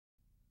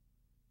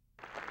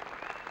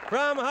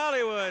From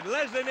Hollywood,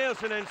 Leslie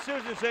Nielsen and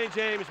Susan St.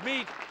 James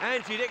meet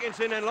Angie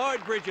Dickinson and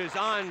Lloyd Bridges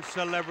on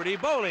Celebrity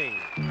Bowling.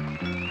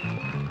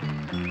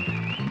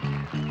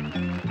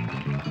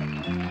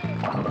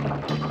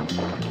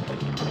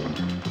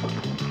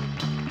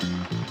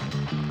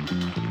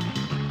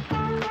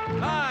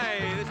 Hi,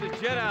 this is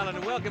Jet Allen,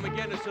 and welcome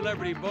again to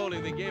Celebrity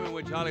Bowling, the game in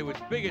which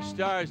Hollywood's biggest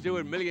stars do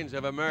what millions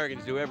of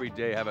Americans do every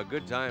day, have a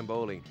good time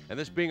bowling. And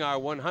this being our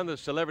 100th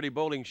Celebrity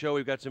Bowling show,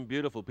 we've got some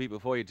beautiful people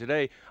for you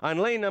today. On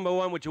lane number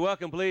 1, would you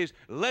welcome, please,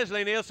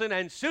 Leslie Nielsen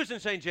and Susan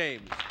St.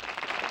 James.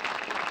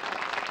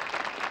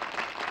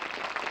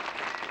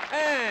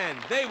 And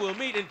they will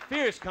meet in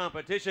fierce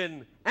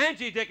competition,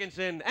 Angie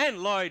Dickinson and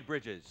Lloyd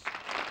Bridges.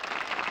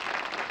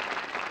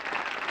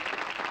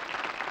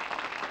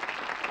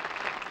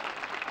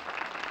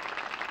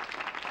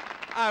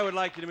 I would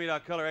like you to meet our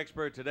color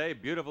expert today,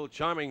 beautiful,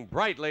 charming,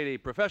 bright lady,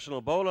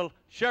 professional bowler,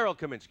 Cheryl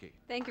Kaminsky.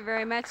 Thank you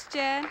very much,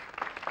 Jed.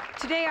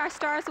 Today our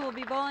stars will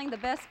be bowling the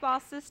best ball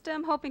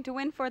system, hoping to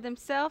win for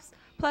themselves,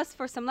 plus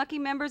for some lucky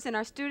members in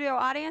our studio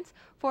audience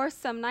for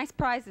some nice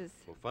prizes.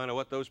 We'll find out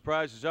what those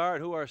prizes are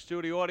and who our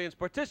studio audience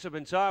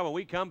participants are when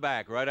we come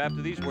back right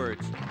after these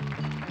words.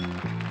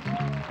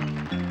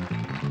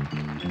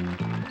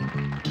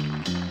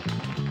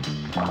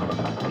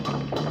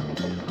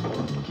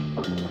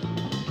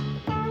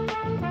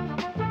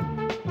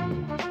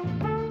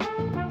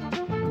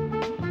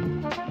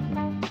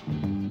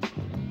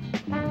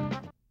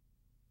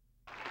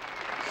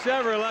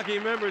 Several lucky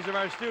members of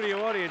our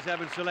studio audience have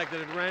been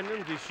selected at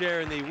random to share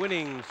in the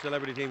winning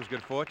celebrity team's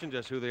good fortune.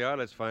 Just who they are,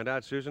 let's find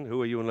out. Susan,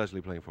 who are you and Leslie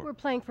playing for? We're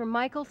playing for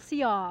Michael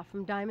Siaw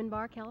from Diamond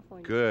Bar,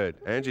 California. Good.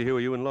 Angie, who are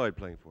you and Lloyd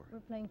playing for? We're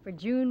playing for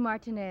June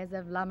Martinez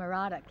of La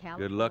Mirada,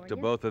 California. Good luck to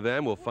both of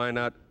them. We'll find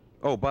out.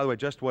 Oh, by the way,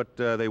 just what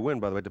they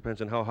win, by the way,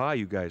 depends on how high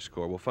you guys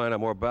score. We'll find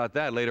out more about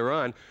that later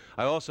on.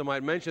 I also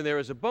might mention there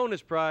is a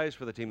bonus prize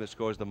for the team that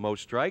scores the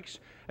most strikes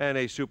and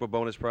a super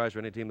bonus prize for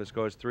any team that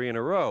scores 3 in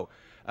a row.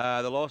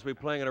 They'll also be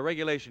playing in a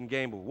regulation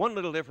game with one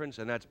little difference,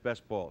 and that's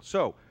best ball.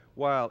 So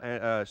while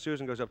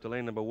Susan goes up to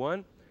lane number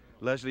 1,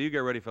 Leslie, you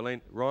get ready for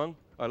lane wrong.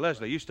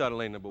 Leslie, you start on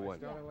lane number 1.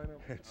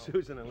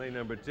 Susan on lane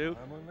number 2.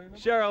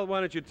 Cheryl,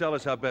 why don't you tell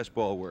us how best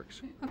ball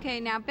works?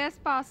 Okay, now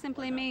best ball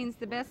simply means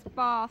the best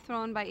ball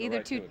thrown by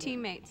either two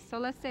teammates. So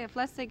let's say if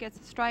Leslie gets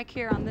a strike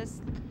here on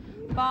this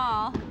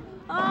ball.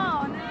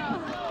 Oh,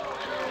 no.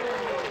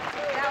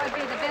 That would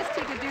be the best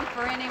he could do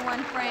for any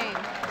one frame.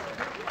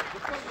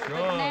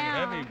 Strong,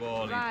 heavy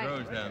ball he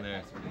throws down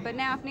there. But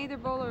now if neither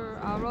bowler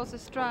rolls a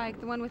strike,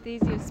 the one with the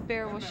easiest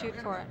spare will shoot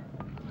for it.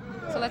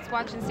 So let's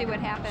watch and see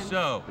what happens.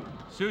 So,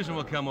 Susan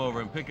will come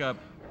over and pick up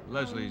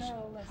Leslie's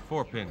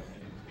 4-pin.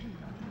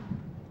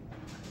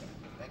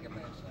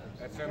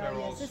 That's in there,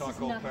 old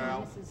suckle,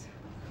 pal.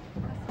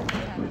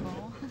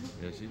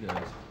 Yes, he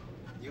does.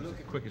 You look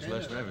the quickest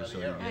lesson I ever saw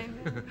you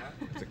get.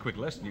 It's a quick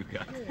lesson you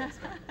got.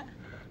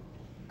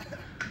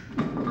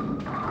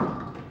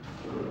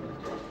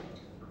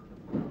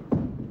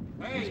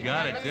 He's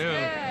got it, too.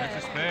 That's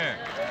a spare.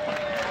 All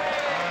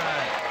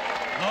right.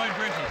 Lloyd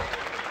Bridges.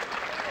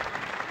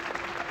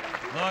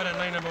 Lloyd on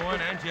lane number 1,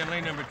 Angie on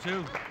lane number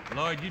 2.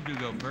 Lloyd, you do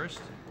go first.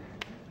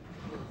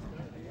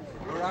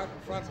 We're out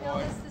in front,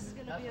 Lloyd. This is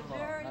going to be a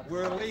very...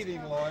 We're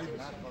leading, Lloyd.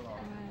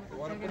 You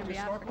want to put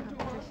your snorkel to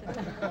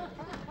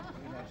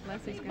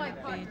Leslie's going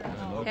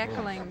to be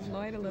heckling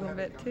Lloyd a little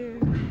bit, too.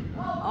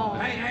 Oh.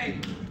 Hey!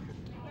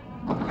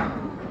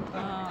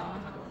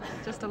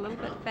 Just a little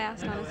bit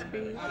fast on his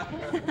feet.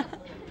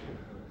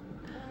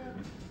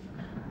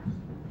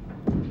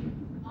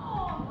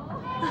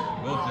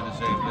 Both did the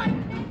same thing.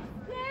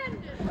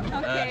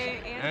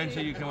 Okay,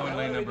 Angie, you come over to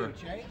lane number...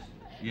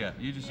 Yeah,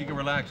 you can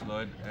relax,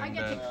 Lloyd. And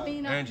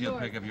Angie will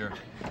pick up your...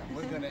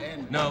 We're going to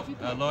end. No,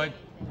 Lloyd,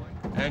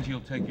 Angie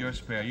will take your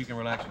spare. You can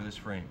relax for this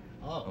frame.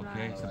 Oh.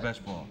 Okay, it's the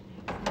best ball.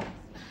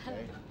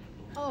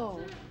 Oh.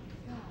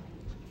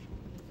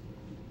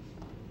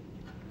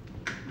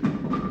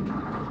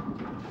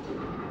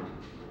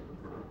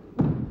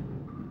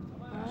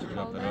 Should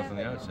drop that off on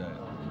the outside.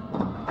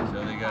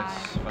 So they got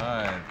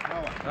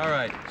 5. All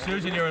right,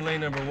 Susan, you're in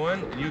lane number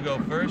 1. You go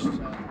first.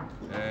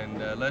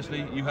 And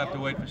Leslie, you have to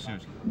wait for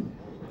Susan.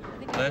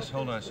 Les,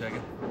 hold on a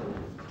second.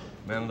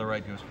 Man on the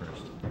right goes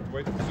first.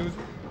 Wait for Susan.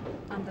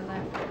 On the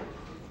left.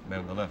 Man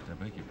on the left, I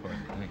beg your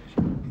pardon. Thank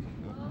you.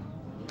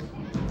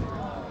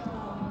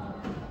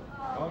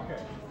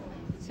 Okay.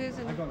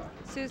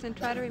 Susan,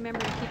 try to remember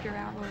to keep your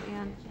elbow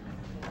in.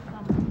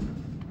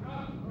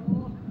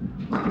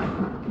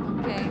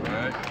 Okay. All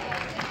right.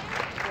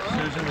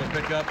 Susan will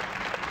pick up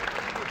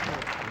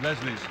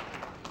Leslie's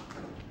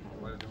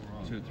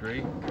 2,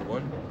 3,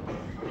 1.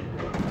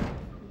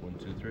 1,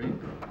 2, 3.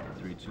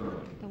 3, 2,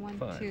 1. The 1,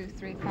 5. 2,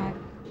 3, 5.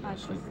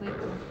 She's asleep.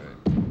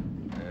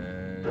 Right.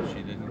 And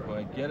she didn't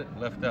quite get it.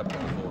 Left up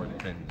 4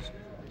 pins.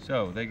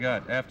 So they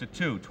got after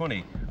 2,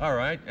 20. All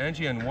right,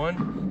 Angie on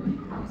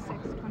 1.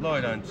 6,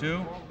 Lloyd on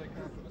 2.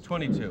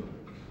 22.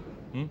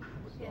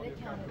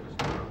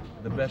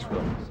 The best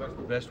one.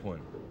 The best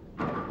one.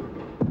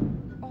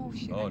 Oh,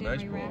 shoot. Oh, I didn't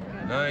nice re-rack ball.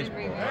 it. Nice I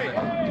didn't ball.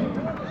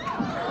 re-rack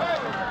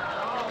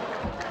it.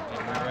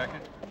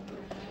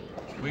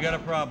 We got a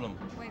problem.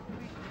 Wait.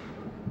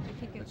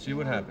 Let's see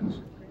what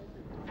happens.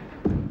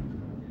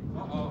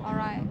 All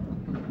right.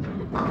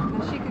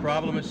 Now she could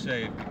Problem is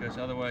saved because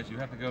otherwise you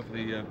have to go for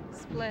the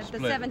split. The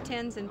split.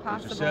 710's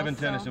impossible. The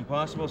 710 is so-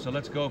 impossible, so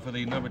let's go for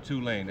the number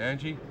 2 lane.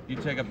 Angie, you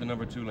take up the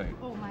number 2 lane.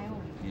 Oh, my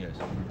own. Yes.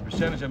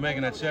 Percentage of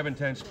making that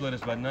 710 split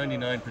is about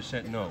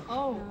 99% no.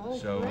 Oh,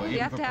 So You even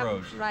have for to have,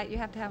 pros. right, you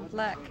have to have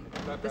luck.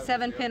 The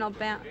 7-pin will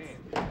bounce.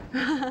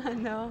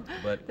 No,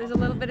 But- there's a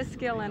little bit of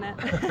skill in it.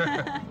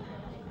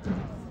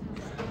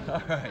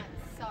 All right.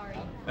 sorry.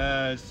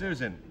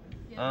 Susan,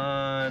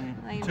 on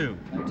Lane 2.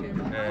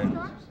 two. And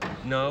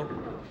no,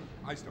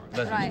 I start.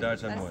 Leslie Right,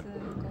 starts on that's 1. the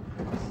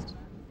go first.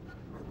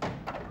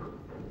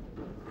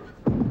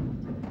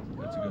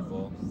 That's a good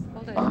ball.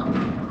 Hold it.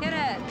 Hit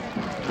it.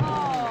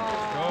 Oh.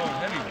 Strong,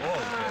 heavy ball.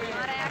 Not Big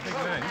action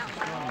man, on he's a that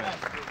strong one.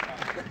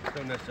 man.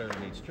 Don't necessarily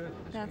need strength.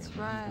 That's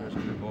right. It's a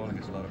good ball and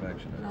gets a lot of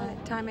action out of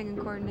Right. Timing and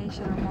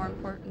coordination are more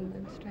important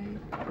than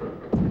strength. it.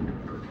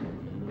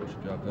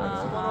 Should drop that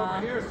off.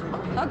 Over here,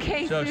 Susan.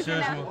 Okay, So Susan,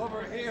 Susan has, will-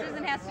 Over here.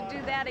 Susan has to do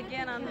that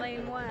again on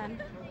lane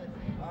 1.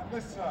 On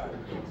this side.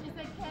 She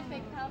said, can't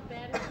make count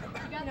better.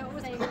 You got No, it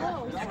was same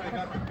close. That's why you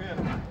got the pin.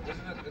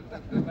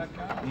 Doesn't that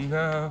count?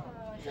 No.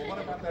 Well, what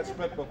about that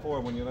split before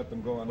when you let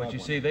them go on But that you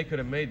one? see, they could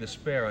have made the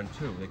spare on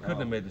 2. They couldn't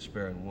have made the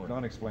spare on 1.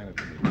 Don't explain it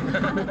to me.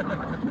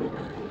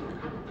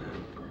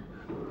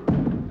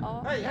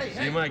 Oh.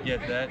 So you might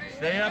get that.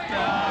 Stay up there.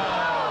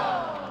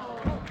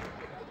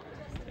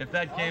 If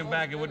that came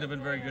back, it wouldn't have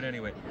been very good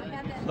anyway.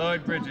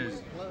 Lloyd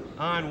Bridges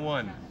on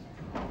 1.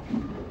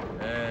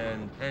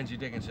 And Angie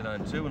Dickinson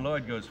on 2. And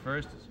Lloyd goes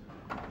first.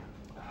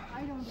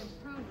 I don't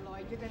improve,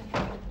 Lloyd. You're going to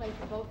have to play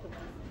for both of us.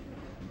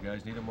 You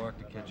guys need a mark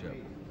to catch up.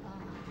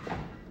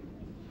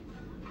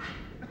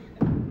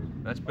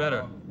 That's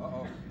better.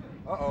 Uh-oh.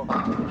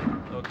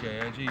 Uh-oh. Okay,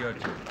 Angie, your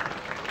turn.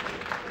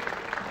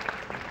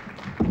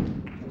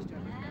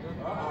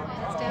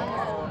 It's down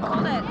there.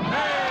 Hold it.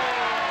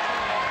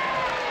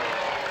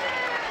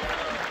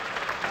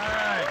 All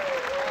right.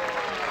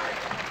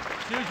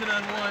 Susan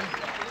on 1.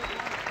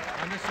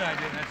 On this side,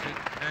 yeah, that's it.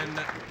 And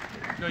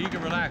no, you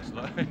can relax,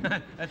 Lloyd.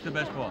 That's the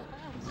best ball.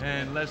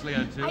 And Leslie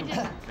on 2. I didn't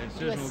And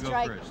do a Susan will go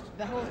strike first.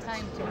 the whole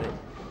time to it.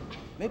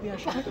 Maybe I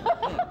should.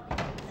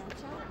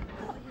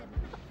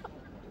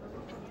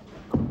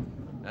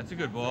 That's a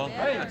good ball.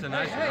 That's a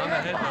nice one. On the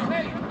head,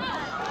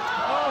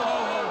 though.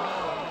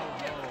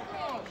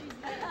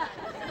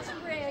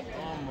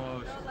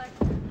 Almost.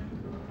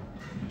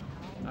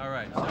 All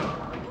right.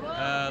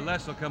 So,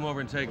 Les will come over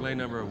and take lane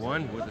number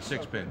 1 with the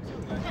 6-pin.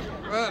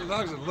 Well, as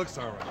long as it looks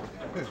all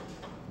right.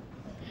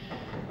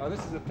 Oh,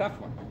 this is a tough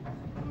one.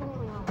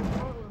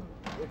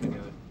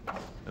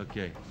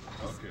 Okay.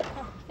 Okay.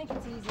 I think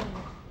it's easy.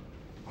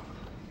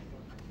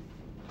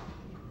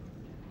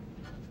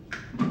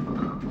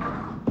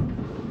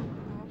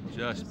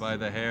 Just by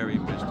the hair, he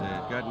missed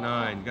it. Got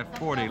 9. Got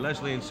 40.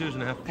 Leslie and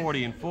Susan have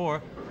 40 and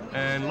 4.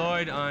 And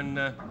Lloyd on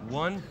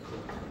 1.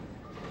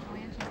 Oh,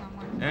 Angie's on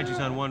 1. Angie's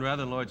on 1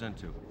 rather, and Lloyd's on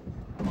 2.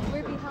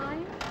 We're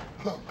behind?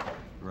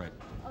 Right.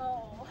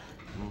 Oh.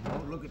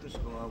 Don't look at the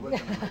score. We're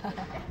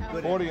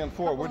gonna... 40 and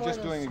 4. We're Couple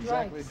just more doing than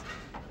exactly.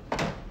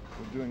 strikes.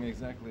 We're doing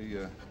exactly.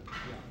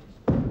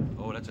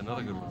 Oh, that's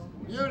another good one.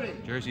 Beauty.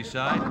 Jersey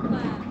side.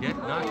 Get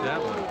knocked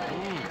that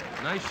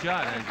one. Nice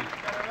shot, Angie.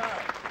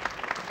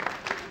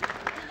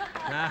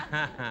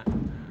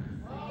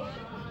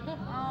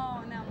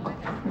 Oh, now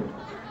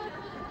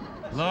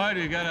Lloyd,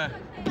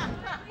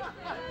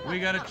 we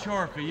got a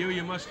chore for you.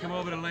 You must come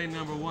over to lane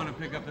number 1 and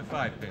pick up the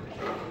 5-pin.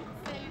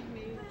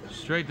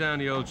 Straight down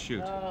the old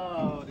chute.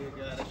 Oh, dear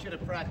God. I should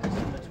have practiced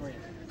in between.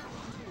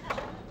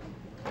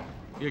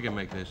 You can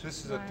make this.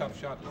 This is a tough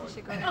shot, Lloyd.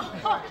 should go.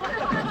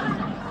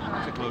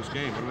 It's a close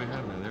game. What do we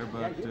have now? They're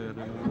about...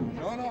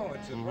 No,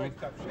 it's a very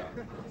tough shot.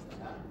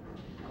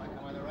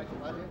 Am I the right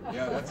spot here?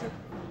 Yeah, that's it.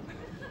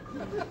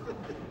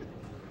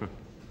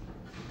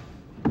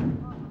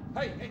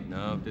 Hey.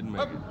 No, didn't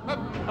make it.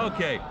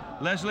 Okay,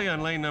 Leslie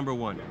on lane number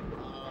 1.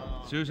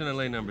 Susan on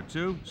lane number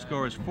 2.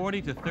 Score is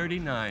 40 to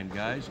 39,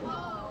 guys.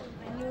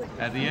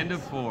 At the end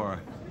of 4.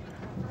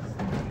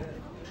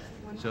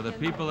 So the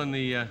people in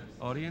the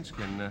audience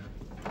can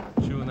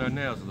chew on their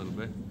nails a little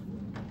bit.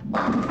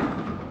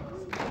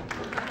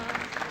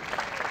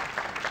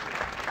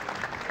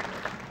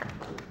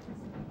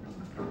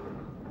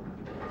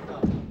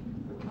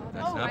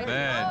 That's not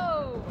bad.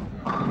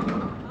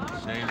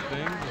 Same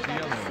thing as the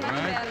other one,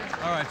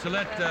 right? All right, so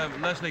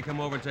let Leslie come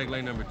over and take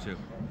lane number 2.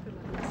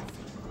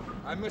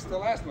 I missed the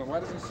last one. Why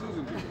doesn't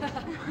Susan do it?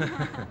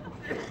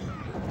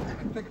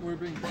 I think we're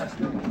being passed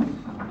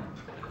in.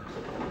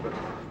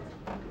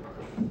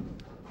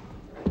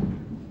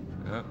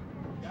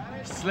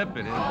 Slip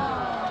it in.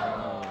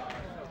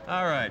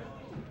 All right.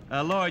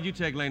 Lloyd, you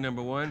take lane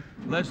number 1.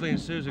 Leslie and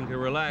Susan can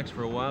relax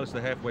for a while. It's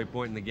the halfway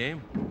point in the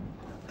game.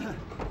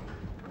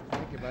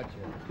 Think about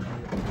you.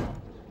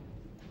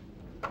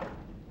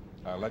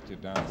 I'll let you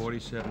down.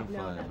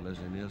 47-5.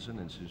 Leslie Nielsen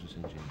and Susan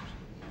St. James.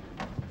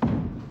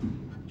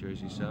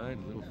 Jersey side,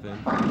 a little thin.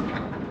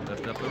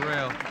 Left up the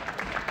rail.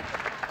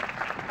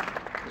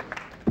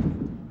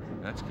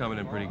 That's coming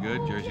in pretty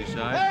good. Jersey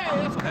side.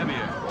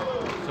 Heavier.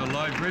 So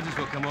Lloyd Bridges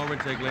will come over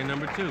and take lane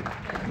number 2.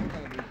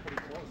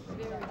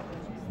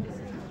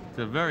 It's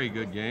a very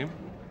good game.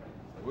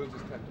 We'll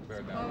just have to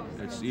bear down.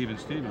 It's even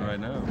Steven right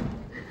now.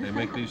 If they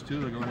make these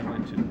 2, they're going in by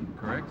 2.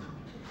 Correct?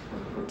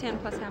 10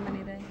 plus how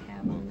many they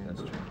have on them.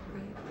 That's true.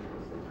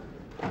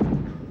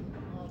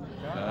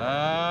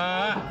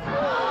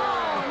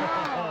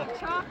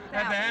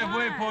 At the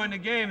halfway point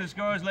in the game, the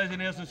score is Leslie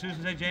Nielsen,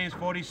 Susan St. James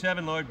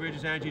 47, Lloyd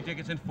Bridges, Angie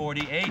Dickinson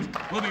 48.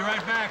 We'll be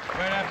right back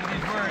right after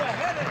these words.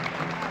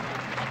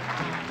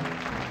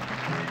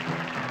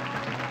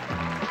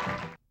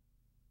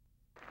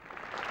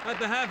 At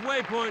the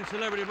halfway point,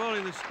 Celebrity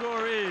Bowling, the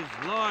score is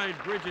Lloyd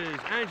Bridges,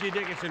 Angie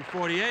Dickinson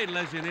 48,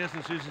 Leslie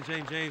Nielsen, Susan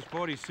St. James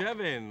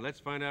 47. Let's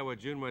find out what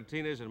June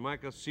Martinez and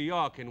Michael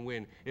Ciar can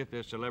win if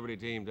their celebrity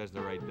team does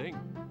the right thing.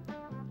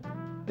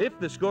 If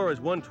the score is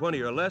 120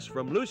 or less,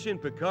 from Lucien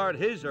Picard,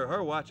 his or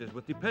her watches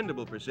with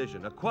dependable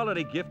precision, a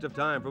quality gift of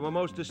time from a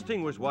most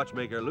distinguished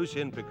watchmaker,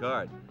 Lucien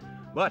Picard.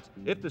 But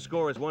if the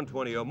score is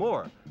 120 or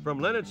more, from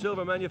Leonard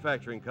Silver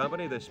Manufacturing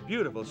Company, this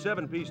beautiful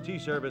 7-piece tea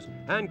service,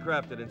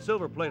 handcrafted in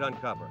silver plate on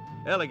copper.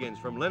 Elegance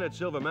from Leonard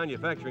Silver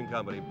Manufacturing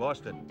Company,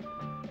 Boston.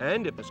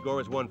 And if the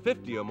score is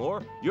 150 or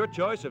more, your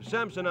choice of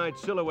Samsonite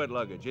silhouette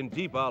luggage in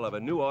deep olive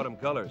and new autumn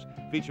colors,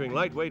 featuring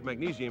lightweight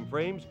magnesium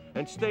frames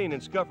and stain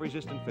and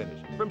scuff-resistant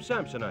finish from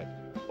Samsonite.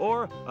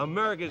 Or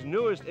America's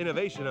newest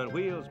innovation on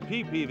wheels,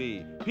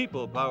 PPV,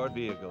 people-powered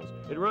vehicles.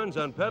 It runs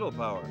on pedal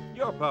power,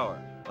 your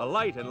power. A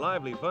light and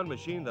lively fun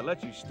machine that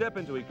lets you step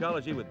into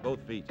ecology with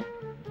both feet.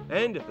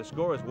 And if the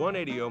score is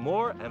 180 or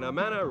more, an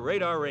Amana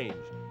Radar Range.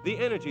 The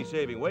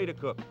energy-saving way to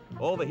cook.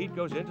 All the heat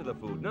goes into the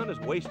food. None is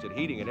wasted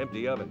heating an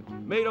empty oven.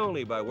 Made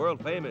only by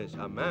world-famous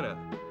Amana.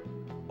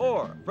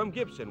 Or from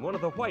Gibson, one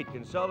of the white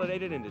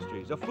consolidated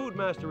industries, a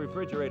Foodmaster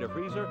refrigerator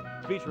freezer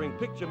featuring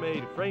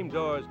picture-made frame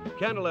doors,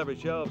 cantilever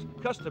shelves,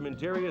 custom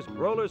interiors,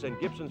 rollers, and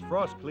Gibson's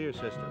Frost Clear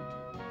system.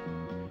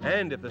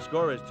 And if the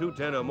score is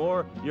 210 or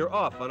more, you're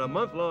off on a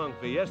month-long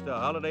Fiesta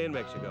holiday in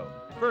Mexico.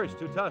 First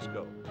to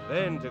Tasco,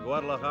 then to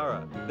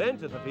Guadalajara, then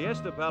to the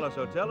Fiesta Palace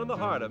Hotel in the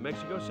heart of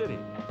Mexico City,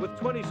 with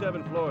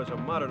 27 floors of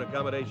modern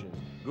accommodations,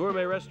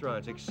 gourmet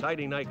restaurants,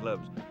 exciting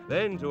nightclubs,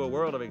 then to a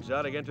world of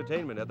exotic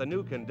entertainment at the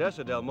new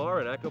Condesa del Mar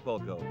in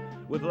Acapulco,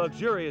 with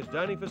luxurious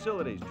dining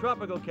facilities,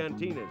 tropical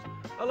cantinas,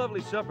 a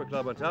lovely supper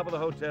club on top of the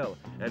hotel,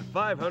 and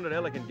 500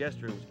 elegant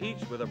guest rooms,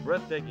 each with a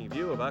breathtaking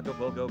view of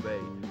Acapulco Bay.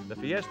 The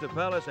Fiesta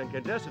Palace and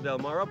Condesa del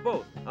Mar are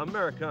both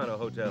Americana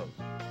hotels.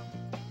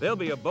 There'll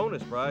be a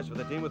bonus prize for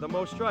the team with the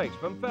most strikes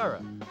from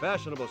Farrah.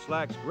 Fashionable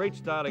slacks, great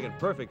styling, and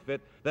perfect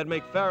fit that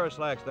make Farrah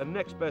slacks the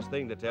next best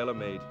thing to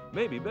TaylorMade,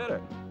 maybe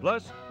better.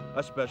 Plus,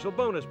 a special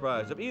bonus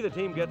prize if either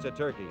team gets a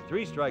turkey.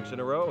 3 strikes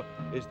in a row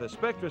is the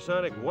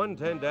Spectrasonic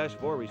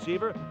 110-4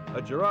 receiver,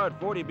 a Girard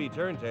 40B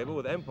turntable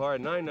with Empire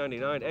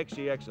 999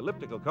 XCX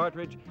elliptical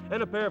cartridge,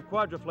 and a pair of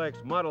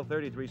Quadraflex Model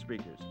 33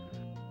 speakers.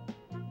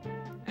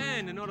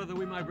 And in order that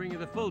we might bring you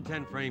the full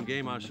 10-frame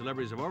game, our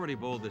celebrities have already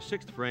bowled the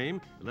 6th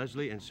frame.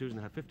 Leslie and Susan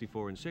have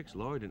 54 and 6.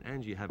 Lloyd and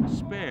Angie have a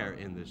spare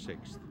in the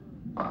 6th.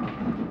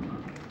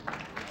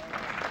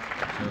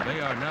 So they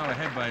are now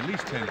ahead by at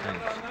least 10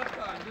 pins.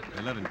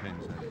 11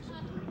 pins, that is.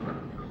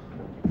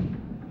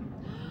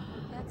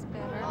 That's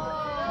better.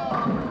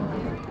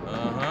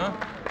 Uh-huh.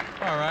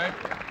 All right.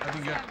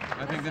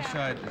 I think this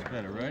side is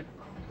better, right?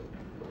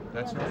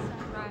 That's right?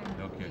 Right.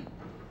 Okay.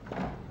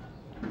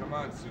 Come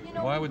on, Sue. You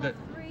know, Why would that...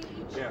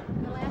 Yeah.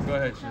 Go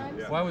ahead,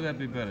 Cheryl. Why would that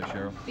be better,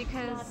 Cheryl?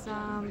 Because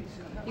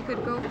you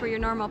could go for your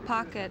normal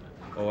pocket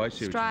Oh, I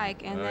see.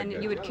 strike, and then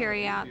you would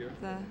carry out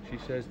the... She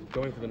says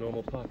going for the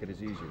normal pocket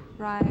is easier.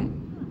 Right.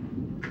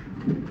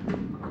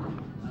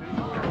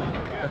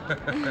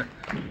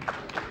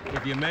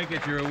 If you make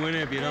it, you're a winner.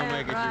 If you don't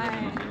make it, you're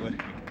an easy winner.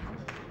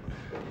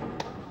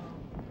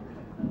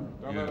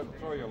 Don't let him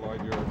throw you, Lloyd.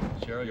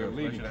 Cheryl, you're a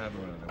leading. pleasure to have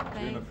you on.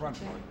 Thank in the front,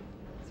 you. Lloyd.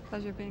 It's a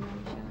pleasure being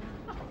on the show.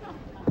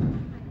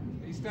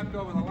 He stepped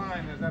over the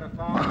line. Is that a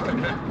foul?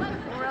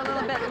 We're a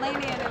little bit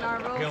lenient in our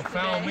rules He'll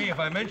foul today. me if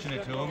I mention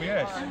it to him,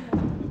 yes.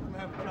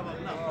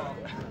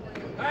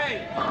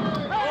 Hey!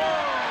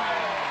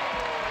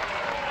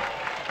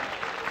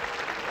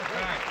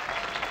 Right.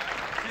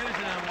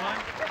 Susan on one.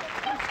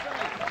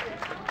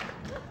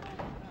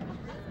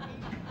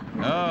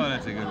 Oh,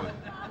 that's a good one.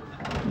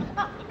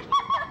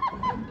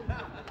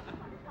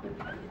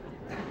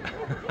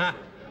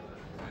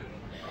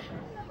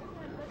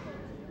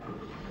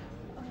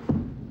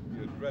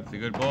 It's a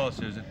good ball,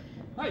 Susan.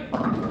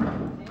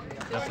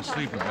 That's a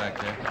sleeper back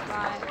there.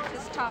 Right.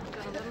 Just topped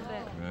it a little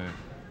bit. Right.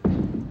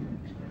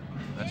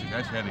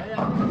 That's heavy.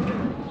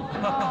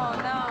 Oh,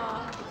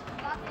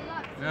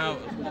 no.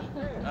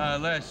 Now,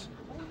 Les,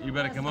 you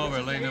better come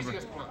over. Lane number...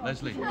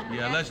 Leslie.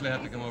 Yeah, Leslie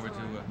have to come over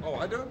to... Oh,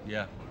 I do?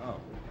 Yeah. Oh.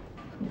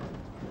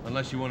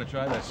 Unless you want to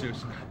try that,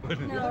 Susan. Dude,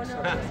 you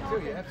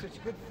have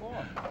such good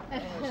form. I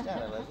don't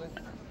understand it, Leslie.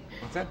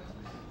 What's that?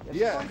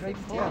 Yeah.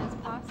 As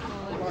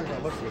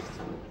possible.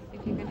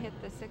 If you can hit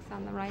the 6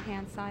 on the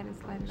right-hand side and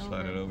slide it over.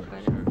 Slide it over,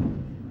 But sure.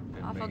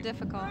 it's awful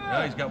difficult.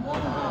 Now he's got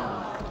one.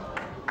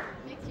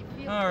 Makes you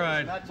All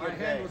right. My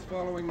hand was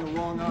following the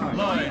wrong eye.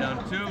 Lloyd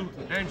on 2,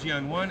 Angie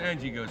on 1.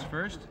 Angie goes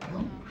first.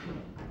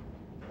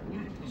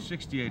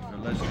 68 for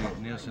Leslie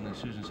Nielsen and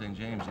Susan St.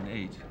 James in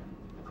 8.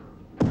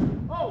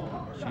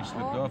 She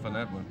slipped off on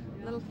that one.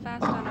 A little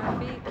fast on her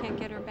feet, can't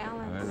get her I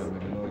balance. know,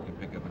 maybe Lloyd can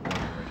pick up a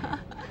double right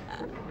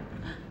here.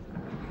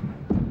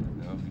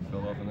 No, he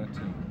fell off on that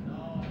too.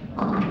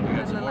 We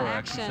got some little more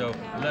action. So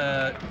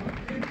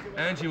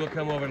Angie will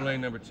come over to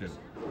lane number 2.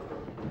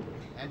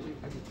 Angie?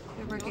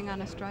 They're working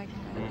on a strike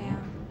right now.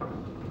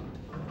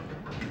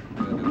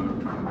 Yeah, they were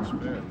working on the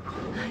spare.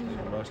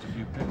 Lost a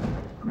few pins.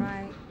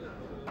 Right.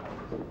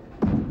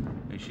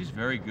 Hey, she's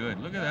very good.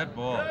 Look at that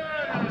ball.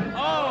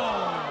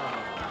 Oh!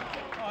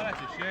 Oh,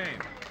 that's a shame.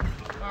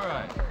 All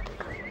right.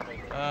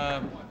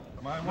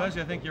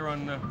 Leslie, I think you're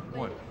on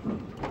 1.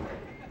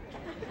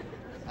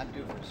 I'm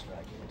due for a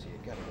strike. So you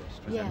gotta go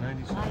strike. Was that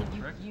 96,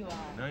 correct? You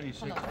are.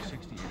 96 to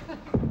 68.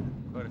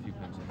 Quite a few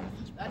pins ahead.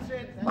 That's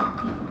it. I don't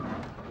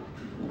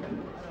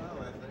know,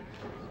 Leslie.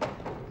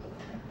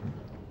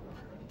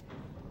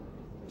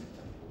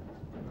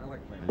 I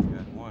like playing. They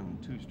got 1,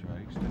 2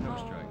 strikes, and no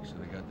strikes, so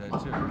they got that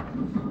too.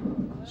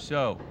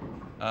 So,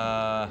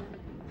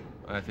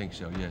 I think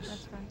so, yes.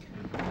 That's right.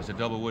 There's a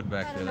double wood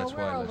back there, that's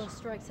where why. all Leslie. those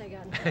strikes I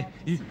got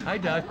involved. I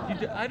doubt.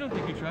 I don't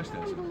think you trust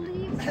us.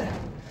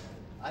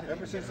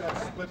 Ever since that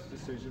split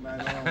decision, I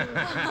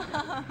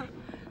know.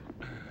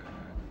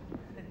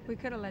 We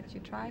could have let you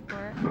try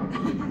for it.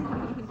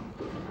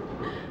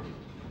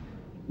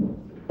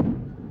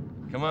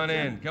 Come on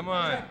in, come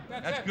on.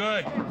 That's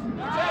good.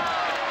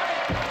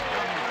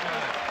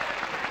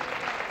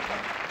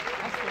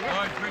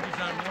 Lloyd Bridges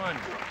on 1.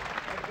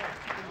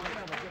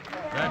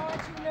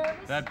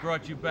 That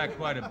brought you back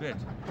quite a bit.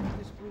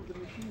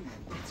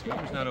 This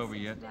game's not over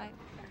yet. Right.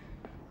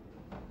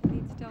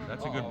 Needs still.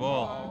 That's a good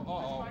ball.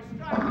 Oh.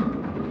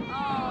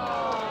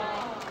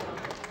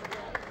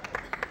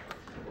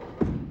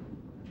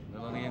 A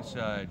little on the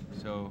inside.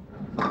 So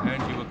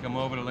Angie will come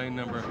over to lane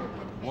number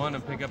 1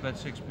 and pick up that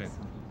 6-pin.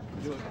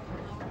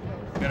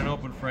 Got an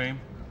open frame.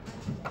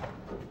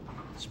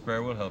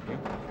 Spare will help you.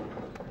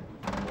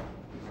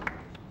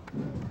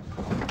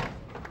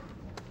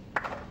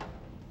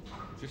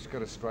 Just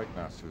got a strike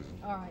now, Susan.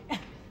 All right.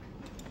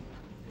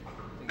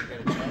 Think you got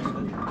a chance,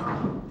 Leslie?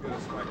 Get a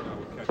strike now,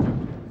 we'll catch up to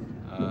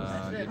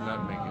you. Did not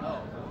make it.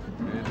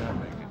 Did not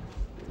make it.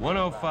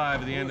 105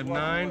 at the end of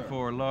 9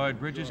 for Lloyd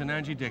Bridges and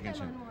Angie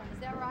Dickinson.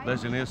 Is that right?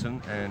 Leslie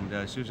Nielsen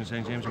and Susan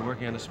St. James are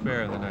working on the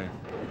spare in the 9th.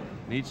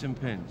 Need some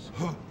pins.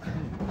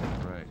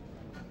 Right.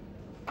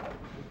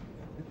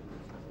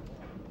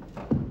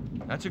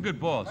 That's a good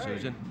ball,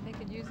 Susan. They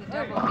could use a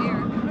double here.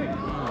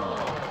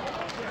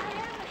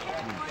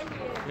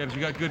 Yeah, but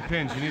you got good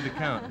pins. You need to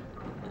count.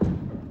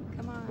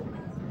 Come on.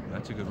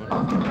 That's a good one.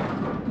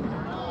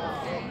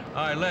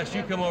 All right, Les,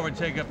 you come over and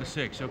take up the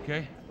 6,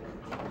 okay?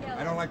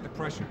 I don't like the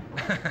pressure.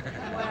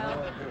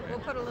 Well, we'll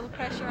put a little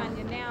pressure on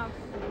you now.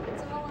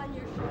 It's all on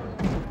your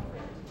shoulder.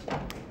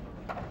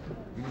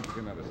 We need to get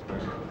another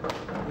strike.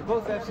 You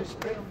both have such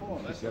great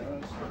form. That's it.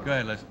 Go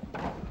ahead, Les.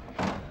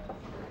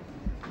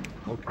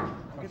 Okay.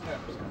 Get that.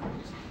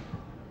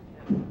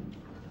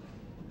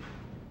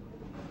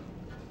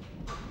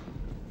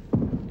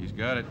 He's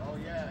got it. Oh,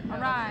 yeah. All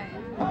right.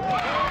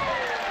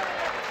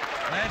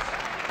 Les,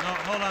 no,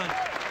 hold on.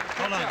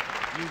 Hold on.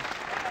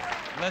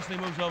 Leslie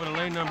moves over to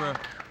lane number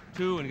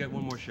 2 and get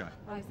one more shot.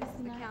 Oh, is this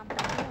the count? For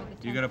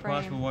the You got a 10th frame.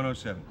 possible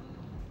 107.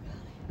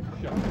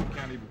 Yeah,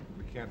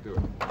 we can't do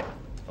it.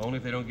 Only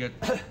if they don't get,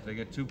 they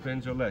get 2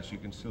 pins or less, you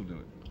can still do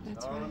it.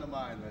 That's All in right. the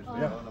mind,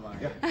 Leslie. All in the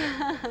mind.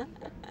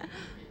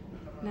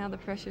 Now the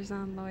pressure's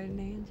on Lloyd and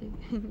Angie.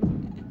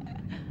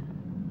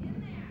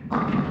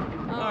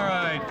 All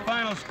right,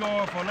 final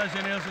score for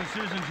Leslie Nielsen,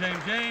 Susan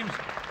St. James,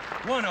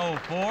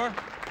 104.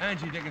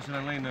 Angie Dickinson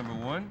on lane number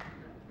 1.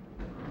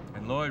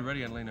 And Lloyd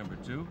ready on lane number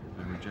 2.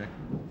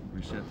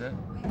 Reset that.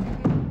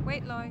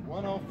 Wait, Lloyd.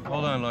 104.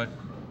 Hold on, Lloyd.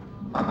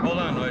 Hold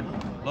on, Lloyd.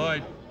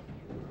 Lloyd.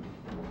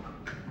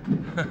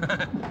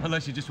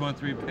 Unless you just want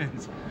 3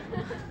 pins.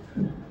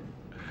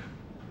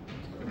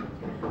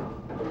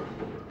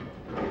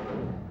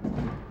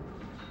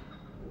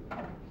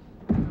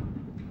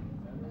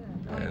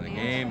 And the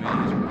game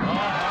is...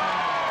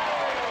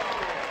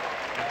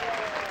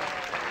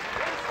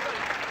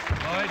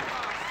 Lloyd,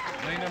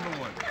 lane number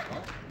 1.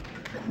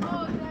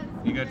 Oh, that's...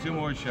 You got 2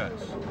 more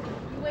shots. You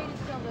waited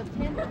till the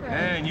 10th frame.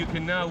 And you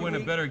can now win a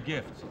better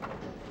gift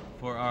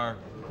for our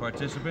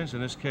participants,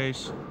 in this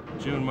case,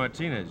 June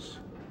Martinez,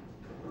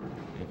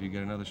 if you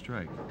get another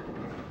strike.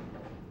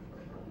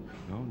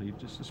 No, need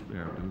just a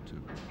spare, do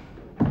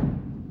 2.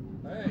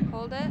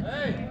 Hold it.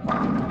 Hey! Oh!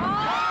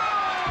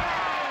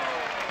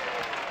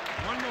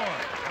 One more,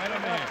 right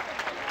over here.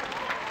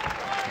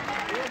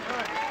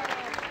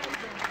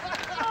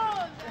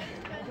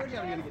 You're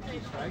going to get 2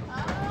 strikes.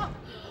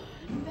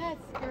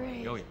 That's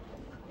great. Oh, yeah.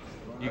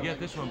 You get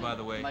this one, by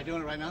the way. Am I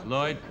doing it right now?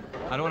 Lloyd,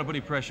 I don't want to put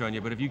any pressure on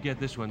you, but if you get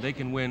this one, they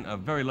can win a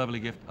very lovely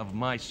gift of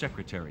my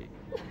secretary.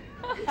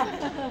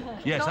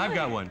 Yes, I've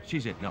got one.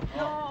 She's it. No.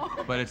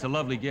 But it's a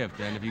lovely gift,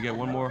 and if you get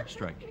one more,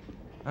 strike.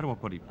 I don't want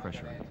to put any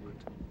pressure on it.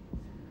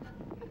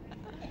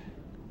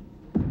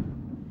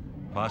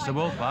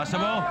 Possible?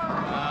 Possible? All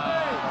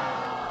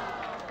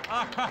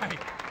right.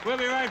 We'll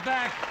be right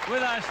back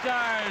with our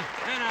stars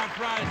and our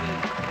prizes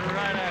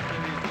right after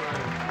these words.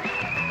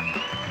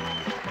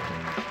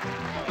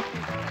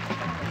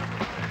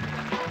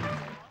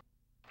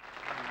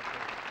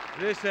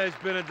 This has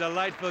been a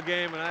delightful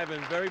game, and I've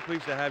been very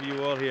pleased to have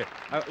you all here.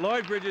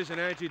 Lloyd Bridges and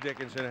Angie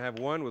Dickinson have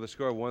won with a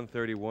score of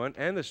 131,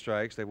 and the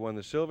strikes. They've won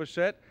the silver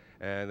set,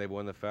 and they've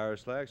won the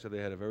Farris flag, so they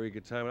had a very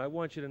good time. And I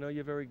want you to know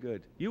you're very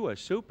good. You are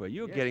super.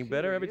 You're getting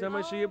better every time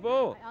I see you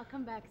bowl. I'll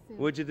come back soon.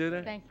 Would you do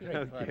that? Thank you.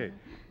 Okay.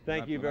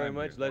 Thank you very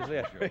much, Leslie.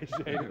 I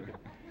appreciate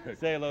it.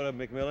 Say hello to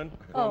McMillan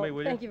for me,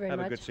 will you? Thank you very Have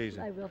much. a good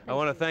season. I will. I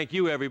want to thank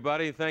you,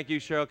 everybody. Thank you,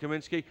 Cheryl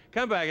Kaminsky.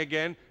 Come back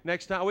again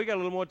next time. We got a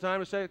little more time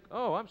to say,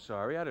 oh, I'm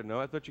sorry. I didn't know.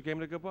 I thought you came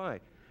to goodbye.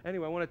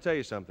 Anyway, I want to tell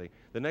you something.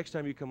 The next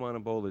time you come on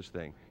and bowl this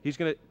thing,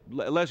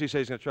 Leslie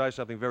says he's going to try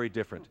something very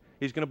different.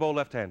 He's going to bowl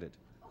left-handed.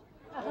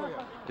 Oh,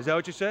 yeah. Is that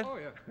what you said? Oh,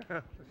 yeah.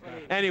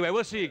 Anyway,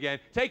 we'll see you again.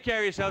 Take care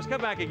of yourselves.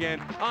 Come back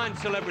again on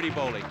Celebrity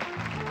Bowling.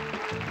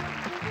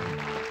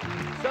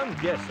 Some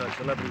guests on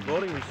Celebrity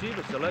Bowling receive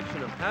a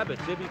selection of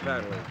Abitibi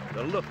paneling,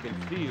 the look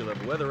and feel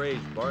of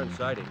weather-aged barn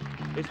siding.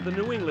 It's the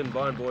New England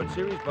Barn Board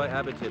Series by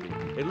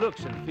Abitibi. It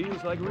looks and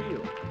feels like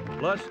real.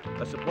 Plus,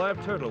 a supply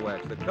of Turtle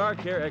Wax, the car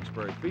care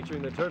expert,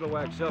 featuring the Turtle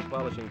Wax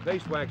self-polishing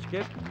paste wax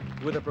kit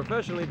with a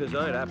professionally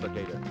designed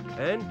applicator.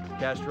 And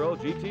Castrol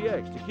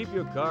GTX to keep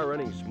your car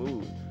running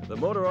smooth. The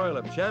motor oil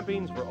of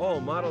champions for all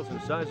models and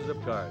sizes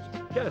of cars.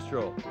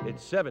 Castrol,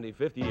 its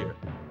 75th year.